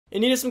You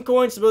needed some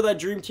coins to build that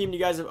dream team you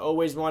guys have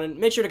always wanted.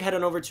 Make sure to head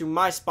on over to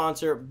my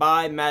sponsor,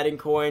 Buy Madden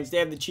Coins. They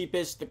have the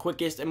cheapest, the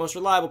quickest, and most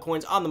reliable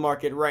coins on the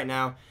market right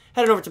now.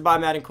 Head on over to Buy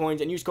Madden Coins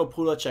and use code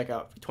Poodle at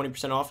checkout for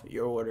 20% off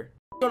your order.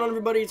 What's going on,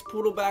 everybody? It's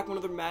Poodle back with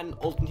another Madden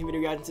Ultimate Team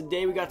video, guys. And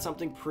today we got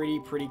something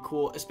pretty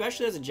cool,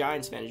 especially as a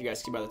Giants fan, as you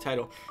guys see by the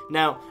title.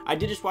 Now, I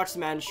did just watch the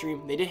Madden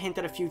stream. They did hint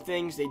at a few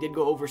things. They did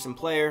go over some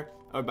player,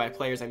 or by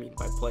players I mean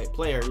by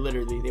player,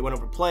 literally. They went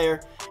over player,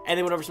 and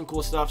they went over some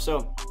cool stuff.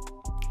 So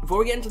before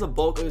we get into the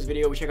bulk of this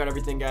video, we check out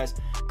everything, guys.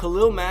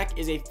 Khalil Mack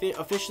is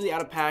officially out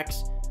of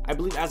packs. I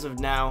believe as of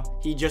now,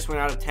 he just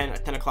went out at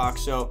 10 o'clock,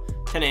 so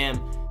 10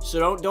 a.m.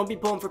 So don't be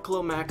pulling for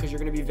Khalil Mack, because you're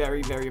going to be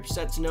very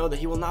upset to know that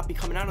he will not be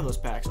coming out of those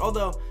packs.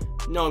 Although,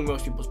 knowing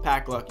most people's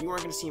pack luck, you weren't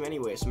going to see him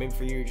anyway, so maybe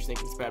for you, you're just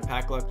thinking it's bad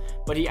pack luck.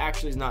 But he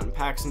actually is not in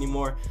packs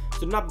anymore,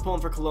 so do not be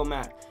pulling for Khalil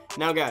Mack.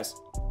 Now, guys,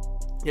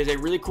 there's a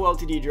really cool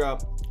LTD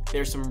drop.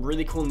 There's some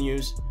really cool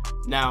news.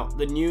 Now,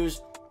 the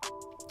news,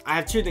 I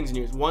have two things in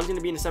news. One's going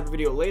to be in a separate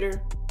video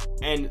later,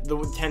 and the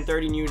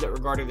 10:30 news that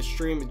regarding the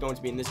stream is going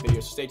to be in this video,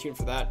 so stay tuned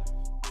for that.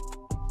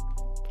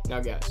 Now,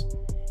 guys,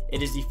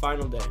 it is the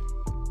final day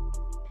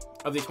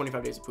of the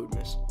 25 days of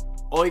Poodlemas.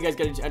 All you guys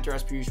got to do is enter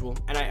as per usual,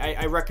 and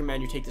I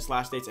recommend you take this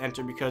last day to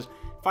enter, because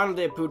final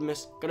day of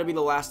Poodlemas gonna be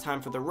the last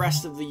time for the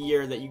rest of the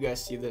year that you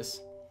guys see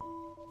this.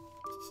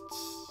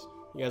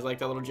 You guys like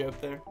that little joke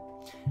there?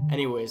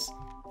 Anyways,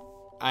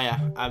 I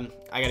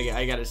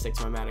gotta stick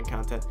to my Madden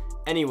content.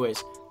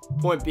 Anyways,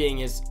 point being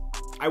is,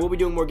 I will be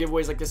doing more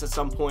giveaways like this at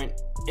some point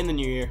in the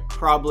new year.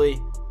 Probably,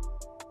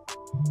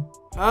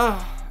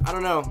 I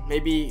don't know,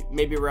 maybe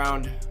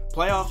around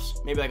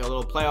playoffs, maybe like a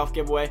little playoff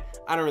giveaway.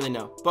 I don't really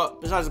know. But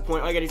besides the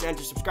point, all you gotta do is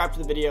enter, subscribe to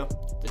the video,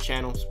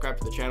 subscribe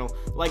to the channel,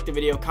 like the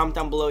video, comment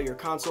down below your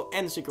console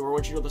and the secret word.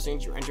 Once you know those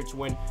things, you're entered to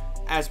win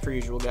as per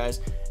usual,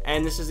 guys.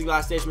 And this is the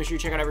last day, so make sure you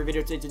check out every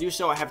video today to do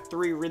so. I have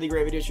 3 really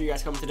great videos for you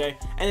guys coming today,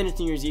 and then it's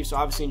New Year's Eve, so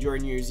obviously enjoy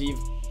New Year's Eve.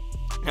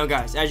 Now,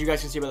 guys, as you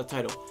guys can see by the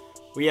title,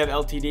 we have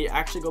LTD.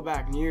 Actually, go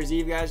back. New Year's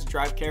Eve, guys,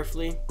 drive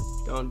carefully.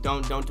 Don't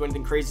do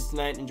anything crazy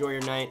tonight. Enjoy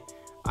your night.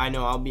 I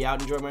know I'll be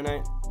out enjoying my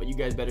night, but you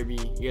guys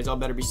all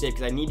better be safe,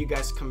 because I need you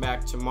guys to come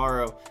back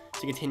tomorrow to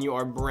continue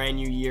our brand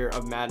new year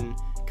of Madden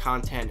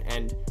content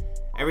and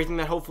everything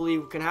that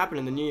hopefully can happen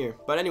in the new year.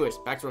 But anyways,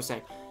 back to what I was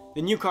saying.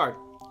 The new card.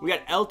 We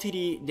got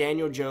LTD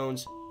Daniel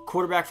Jones,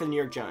 quarterback for the New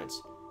York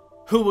Giants.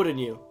 Who would have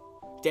knew?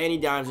 Danny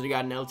Dimes would have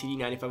got an LTD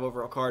 95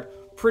 overall card.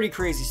 Pretty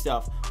crazy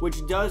stuff,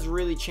 which does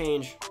really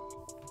change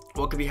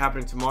what could be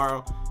happening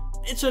tomorrow.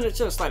 It's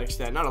to a slight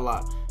extent, not a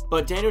lot.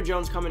 But Daniel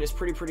Jones coming is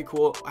pretty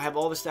cool. I have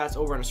all the stats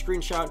over on a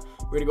screenshot.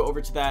 We're going to go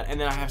over to that, and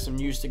then I have some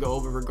news to go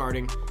over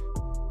regarding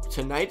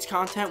tonight's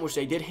content, which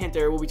they did hint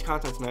there will be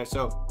content tonight.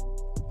 So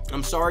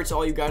I'm sorry to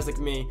all you guys like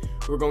me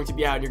who are going to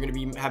be out and you're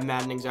going to have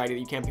Madden anxiety that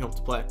you can't be home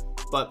to play.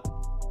 But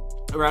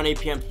around 8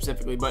 p.m.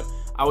 specifically. But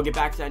I will get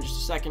back to that in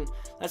just a second.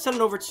 Let's head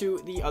on over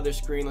to the other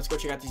screen. Let's go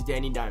check out these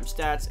Danny Dimes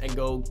stats and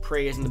go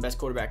praise him the best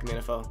quarterback in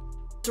the NFL.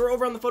 So we're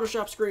over on the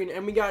Photoshop screen,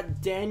 and we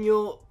got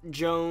Daniel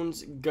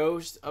Jones,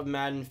 Ghost of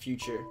Madden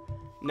Future.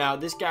 Now,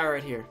 this guy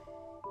right here,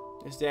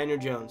 this Daniel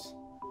Jones,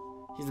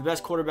 he's the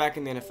best quarterback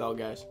in the NFL,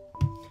 guys.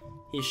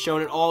 He's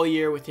shown it all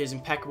year with his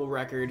impeccable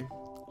record,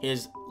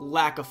 his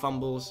lack of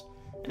fumbles,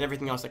 and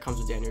everything else that comes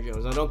with Daniel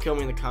Jones. Now, don't kill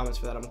me in the comments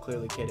for that. I'm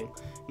clearly kidding.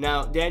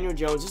 Now, Daniel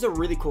Jones, this is a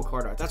really cool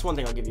card art. That's one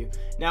thing I'll give you.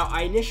 Now,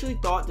 I initially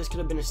thought this could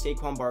have been a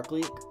Saquon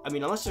Barkley. I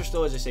mean, unless there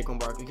still is a Saquon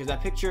Barkley, because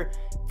that picture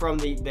from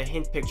the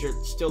hint picture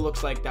still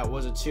looks like that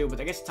was a 2,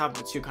 but I guess the top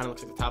of a 2 kind of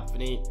looks like the top of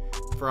an 8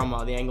 from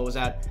the angle it was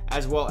at,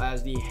 as well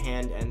as the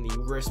hand and the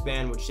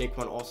wristband, which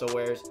Saquon also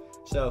wears.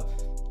 So,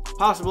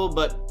 possible,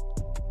 but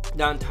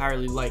not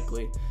entirely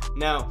likely.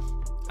 Now,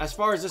 as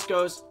far as this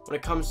goes, when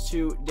it comes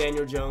to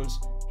Daniel Jones,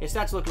 his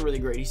stats looking really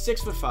great. He's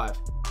 6'5",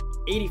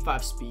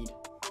 85 speed,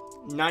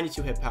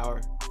 92 hit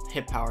power.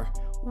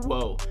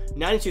 Whoa,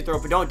 92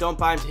 throw, but don't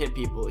buy him to hit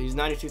people. He's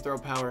 92 throw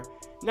power,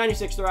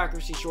 96 throw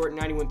accuracy short,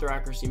 91 throw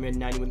accuracy mid,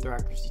 91 throw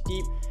accuracy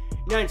deep,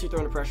 92 throw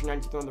under pressure,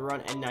 92 throw on the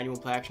run, and 91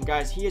 play action.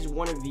 Guys, he is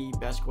one of the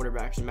best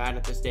quarterbacks in Madden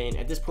at this day and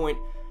at this point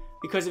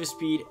because of his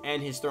speed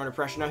and his throw under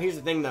pressure. Now, here's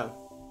the thing, though.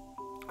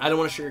 I don't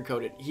want to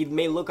sugarcoat it. He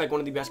may look like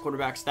one of the best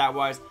quarterbacks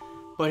stat-wise,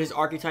 but his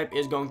archetype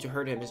is going to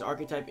hurt him. His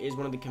archetype is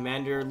one of the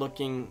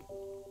commander-looking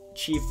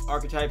chief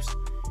archetypes.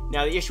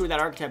 Now, the issue with that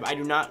archetype, I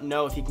do not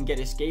know if he can get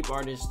escape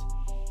artist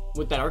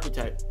with that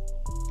archetype,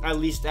 at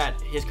least at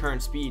his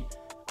current speed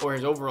or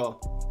his overall.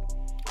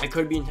 I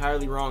could be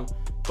entirely wrong,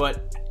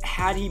 but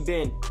had he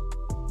been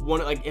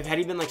had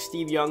he been like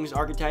Steve Young's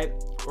archetype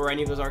or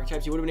any of those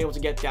archetypes, he would have been able to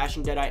get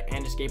dashing Deadeye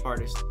and escape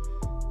artist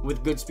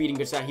with good speed and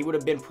good stat. He would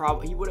have been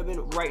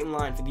right in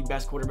line for the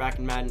best quarterback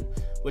in Madden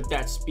with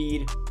that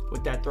speed,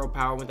 with that throw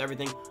power, with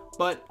everything.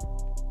 But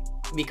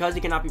because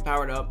he cannot be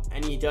powered up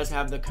and he does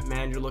have the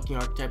commander looking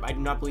archetype, I do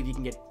not believe he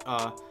can get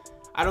I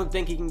don't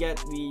think he can get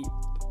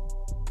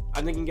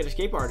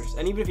escape artist.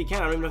 And even if he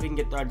can, I don't even know if he can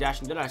get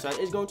dash and Deadeye, so that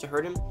is going to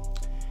hurt him.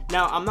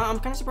 Now, I'm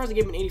kind of surprised they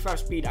gave him an 85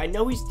 speed. I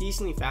know he's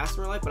decently fast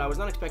in real life, but I was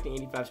not expecting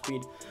 85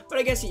 speed. But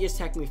I guess he is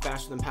technically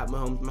faster than Pat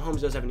Mahomes.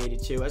 Mahomes does have an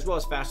 82, as well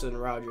as faster than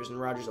Rodgers, and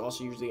Rodgers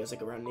also usually has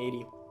like around an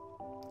 80.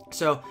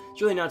 So it's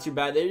really not too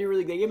bad. They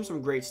gave him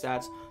some great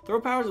stats.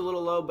 Throw power is a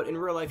little low, but in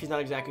real life he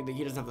doesn't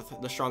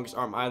have the strongest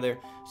arm either.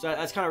 So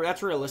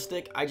that's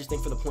realistic. I just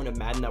think for the point of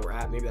Madden that we're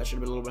at, maybe that should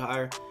have been a little bit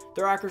higher.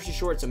 Throw accuracy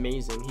short, it's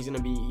amazing.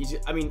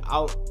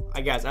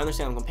 Guys, I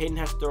understand when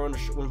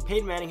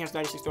Peyton Manning has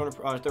 96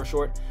 throw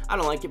short, I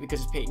don't like it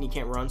because it's Peyton, he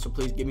can't run. So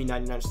please give me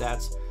 99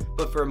 stats.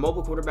 But for a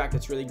mobile quarterback,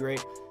 that's really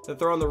great. The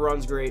throw on the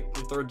run's great.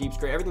 The throw deep's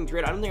great. Everything's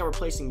great. I don't think I'm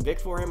replacing Vic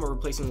for him or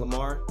replacing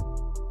Lamar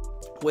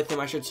with him,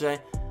 I should say.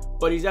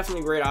 But he's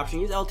definitely a great option.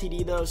 He's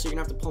LTD though, so you're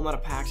gonna have to pull him out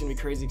of packs and be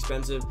crazy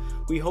expensive.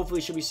 We hopefully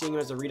should be seeing him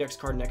as a Redux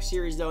card next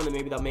series though, and then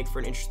maybe that'll make for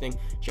an interesting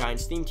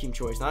Giants theme team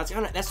choice. Now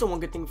that's the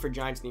one good thing for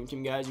Giants theme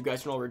team, guys. You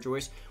guys can all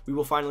rejoice. We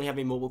will finally have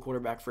a mobile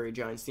quarterback for a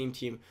Giants theme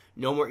team.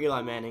 No more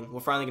Eli Manning.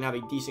 We're finally gonna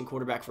have a decent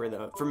quarterback for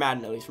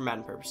Madden, at least for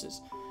Madden purposes.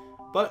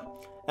 But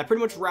that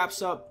pretty much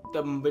wraps up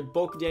the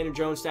bulk of Daniel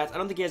Jones stats. I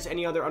don't think he has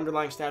any other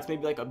underlying stats.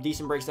 Maybe like a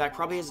decent break stack.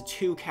 Probably has a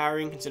 2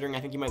 carrying, considering I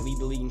think he might lead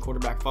the league in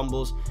quarterback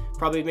fumbles.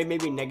 Probably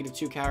maybe a negative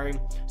 2 carrying.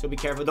 So be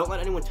careful. Don't let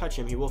anyone touch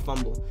him. He will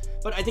fumble.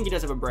 But I think he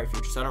does have a bright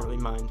future, so I don't really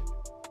mind.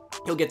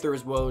 He'll get through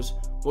his woes.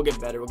 We'll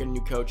get better. We'll get a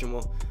new coach, and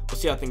we'll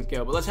see how things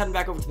go. But let's head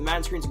back over to the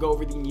Madden screen to go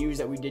over the news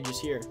that we did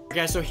just hear.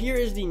 Okay, so here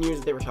is the news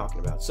that they were talking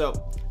about. So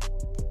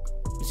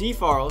Z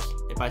Farles,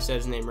 if I said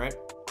his name right,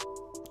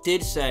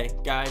 did say,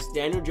 guys,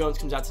 Daniel Jones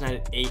comes out tonight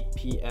at 8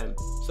 p.m.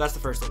 So that's the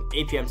first thing,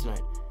 8 p.m.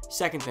 tonight.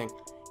 Second thing,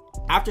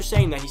 after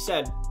saying that, he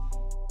said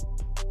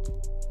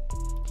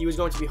he was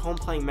going to be home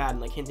playing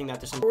Madden, like hinting that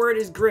there's some. The word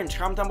is Grinch.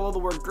 Comment down below the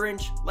word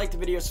Grinch, like the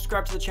video,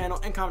 subscribe to the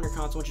channel, and comment your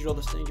console once you roll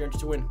the stage you're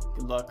to win.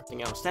 Good luck.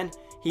 Anything else. Then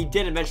he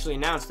did eventually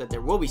announce that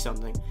there will be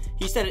something.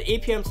 He said at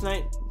 8 p.m.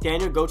 tonight,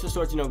 Daniel, go to the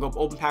store, go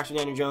open packs with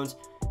Daniel Jones,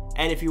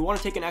 and if you want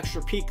to take an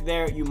extra peek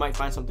there, you might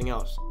find something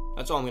else.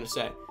 That's all I'm going to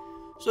say.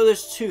 So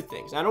there's 2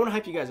 things. I don't want to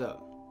hype you guys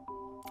up.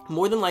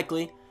 More than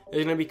likely,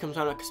 there's going to be some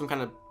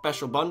kind of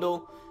special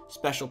bundle,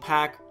 special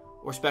pack,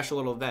 or special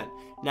little event.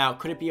 Now,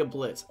 could it be a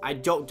blitz?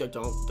 Don't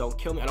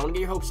kill me. I don't want to get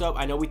your hopes up.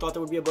 I know we thought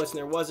there would be a blitz and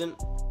there wasn't.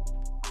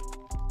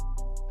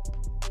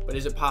 But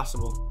is it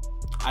possible?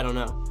 I don't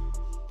know.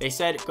 They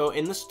said go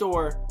in the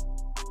store,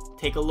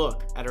 take a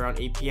look at around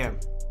 8 p.m.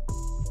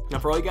 Now,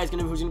 for all you guys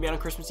who's going to be on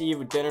Christmas Eve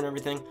with dinner and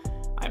everything,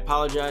 I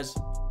apologize.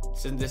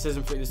 This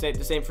isn't for the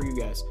same for you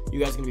guys. You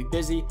guys are gonna be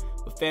busy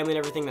with family and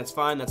everything. That's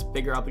fine. That's a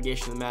bigger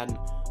obligation than Madden.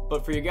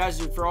 But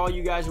for all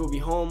you guys who will be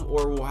home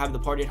or will have the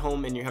party at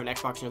home and you have an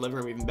Xbox in your living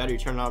room, even better, you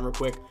turn it on real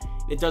quick.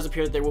 It does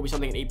appear that there will be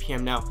something at 8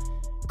 p.m. now.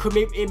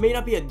 It may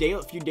not be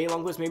a few day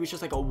long blitz. Maybe it's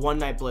just like a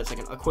one-night blitz,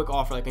 like a quick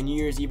offer, like a New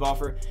Year's Eve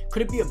offer.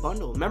 Could it be a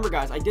bundle? Remember,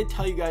 guys, I did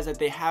tell you guys that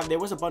there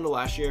was a bundle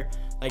last year.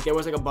 Like there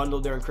was like a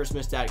bundle during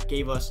Christmas that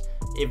gave us,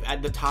 if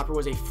at the topper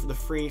was the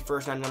free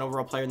first 99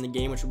 overall player in the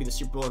game, which would be the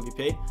Super Bowl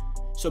MVP.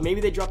 So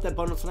maybe they dropped that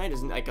bundle tonight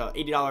as like a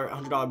 $80,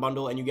 $100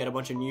 bundle, and you get a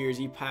bunch of New Year's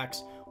Eve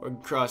packs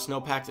or snow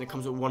packs, and it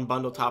comes with one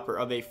bundle topper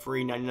of a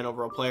free 99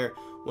 overall player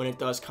when it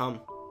does come.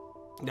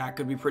 That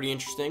could be pretty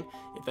interesting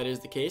if that is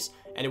the case,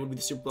 and it would be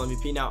the Super Bowl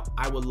MVP. Now,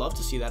 I would love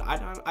to see that.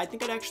 I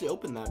think I'd actually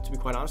open that, to be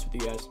quite honest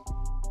with you guys,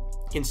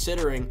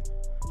 considering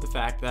the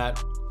fact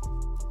that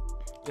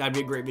that'd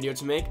be a great video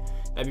to make.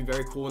 That'd be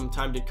very cool when the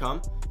time did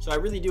come. So I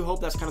really do hope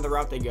that's kind of the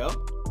route they go.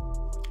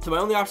 So my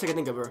only option I can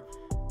think of are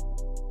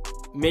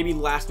maybe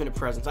last minute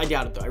presents. I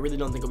doubt it though. I really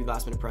don't think it'll be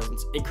last minute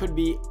presents. It could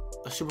be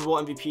a Super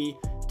Bowl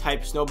MVP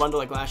type snow bundle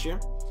like last year.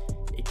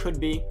 It could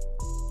be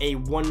a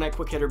one night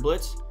quick hitter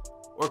blitz,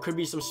 or it could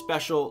be some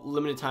special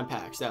limited time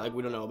packs that like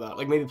we don't know about,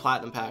 like maybe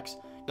platinum packs.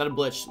 Not a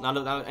blitz, not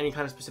any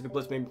kind of specific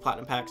blitz, maybe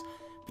platinum packs.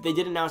 But they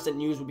did announce that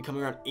news will be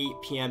coming around 8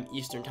 p.m.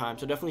 Eastern time,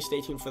 so definitely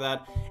stay tuned for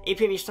that. 8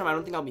 p.m. Eastern time, I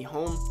don't think I'll be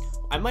home.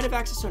 I might have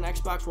access to an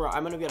Xbox where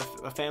I'm going to be at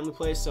a family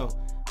place, so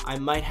I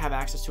might have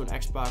access to an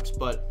Xbox,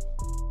 but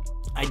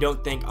I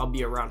don't think I'll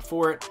be around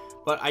for it.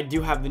 But I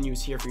do have the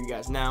news here for you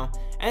guys now,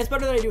 and it's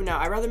better that I do now.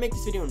 I'd rather make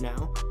this video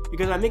now,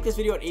 because I make this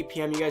video at 8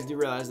 p.m. You guys do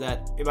realize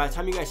that by the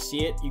time you guys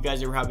see it, you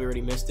guys are probably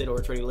already missed it or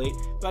it's already late.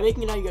 By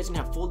making it now, you guys can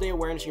have full day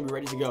awareness. You can be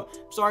ready to go.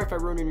 I'm sorry if I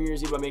ruined your New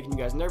Year's Eve by making you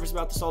guys nervous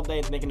about this all day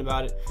and thinking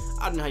about it.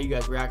 I don't know how you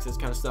guys react to this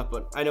kind of stuff,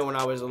 but I know when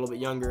I was a little bit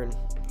younger and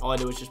all I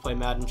did was just play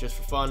Madden just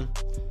for fun,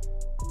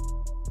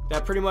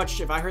 that pretty much,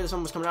 if I heard that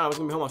someone was coming out, I was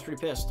gonna be home. I was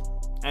pretty pissed,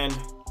 and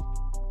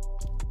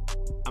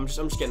I'm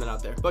just getting that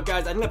out there. But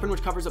guys, I think that pretty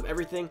much covers up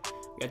everything.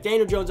 We got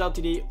Daniel Jones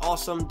LTD,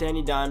 awesome.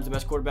 Danny Dimes, the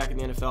best quarterback in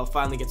the NFL,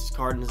 finally gets his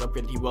card and his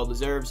upgrade that he well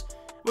deserves.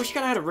 Wish he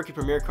kind of had a rookie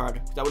premier card,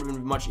 because that would have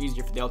been much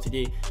easier for the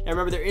LTD. Now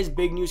remember, there is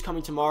big news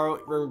coming tomorrow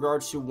in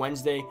regards to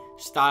Wednesday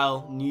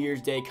style New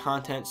Year's Day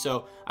content.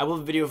 So I will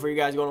have a video for you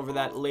guys going over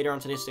that later on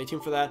today. So stay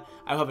tuned for that.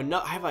 I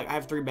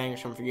have 3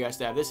 bangers coming for you guys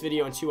to have this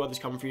video and 2 others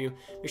coming for you.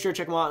 Make sure to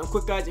check them out. And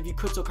quick guys, if you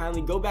could so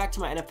kindly go back to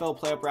my NFL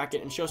playoff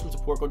bracket and show some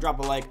support. Go drop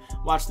a like,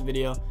 watch the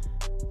video.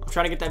 I'm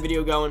trying to get that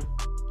video going.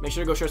 Make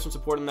sure to go show some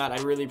support on that. I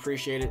really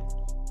appreciate it.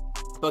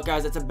 But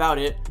guys, that's about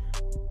it.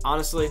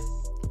 Honestly,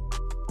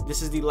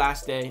 this is the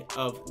last day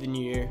of the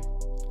new year,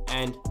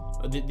 and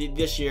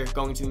this year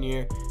going to the new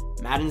year.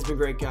 Madden's been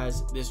great,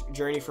 guys. This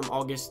journey from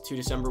August to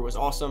December was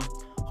awesome.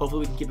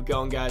 Hopefully we can keep it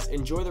going, guys.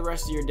 Enjoy the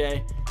rest of your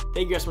day.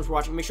 Thank you guys so much for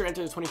watching. Make sure to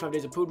enter the 25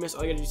 days of Poodle.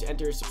 All you gotta do is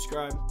enter,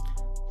 subscribe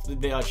to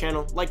the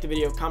channel, like the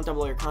video, comment down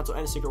below your console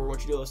and the secret word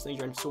what you do. Those things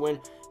you're to win.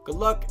 Good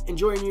luck.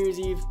 Enjoy your New Year's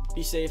Eve.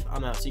 Be safe.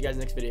 I'm out. See you guys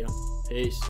next video. Peace.